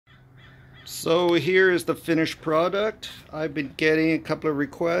So here is the finished product. I've been getting a couple of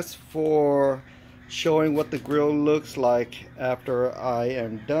requests for showing what the grill looks like after I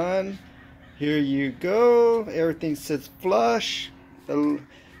am done. Here you go. Everything sits flush.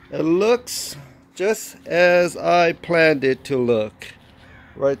 It looks just as I planned it to look.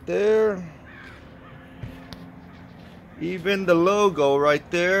 Right there. Even the logo right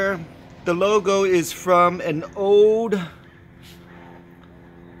there. The logo is from an old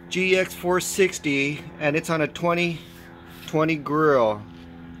GX460 and it's on a 2020 grill.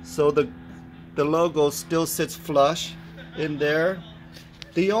 So the logo still sits flush in there.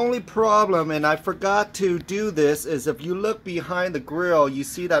 The only problem, and I forgot to do this, is if you look behind the grill, you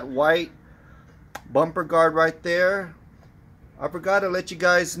see that white bumper guard right there. I forgot to let you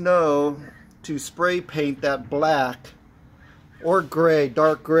guys know to spray paint that black or gray,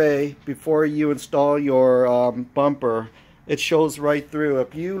 dark gray, before you install your bumper. It shows right through.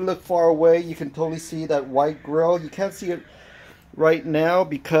 If you look far away, you can totally see that white grill. You can't see it right now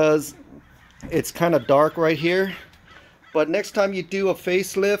because it's kind of dark right here. But next time you do a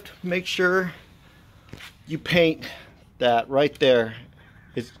facelift, make sure you paint that right there.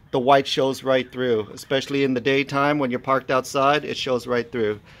 The white shows right through, especially in the daytime when you're parked outside. It shows right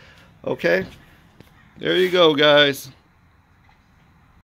through. Okay, there you go, guys.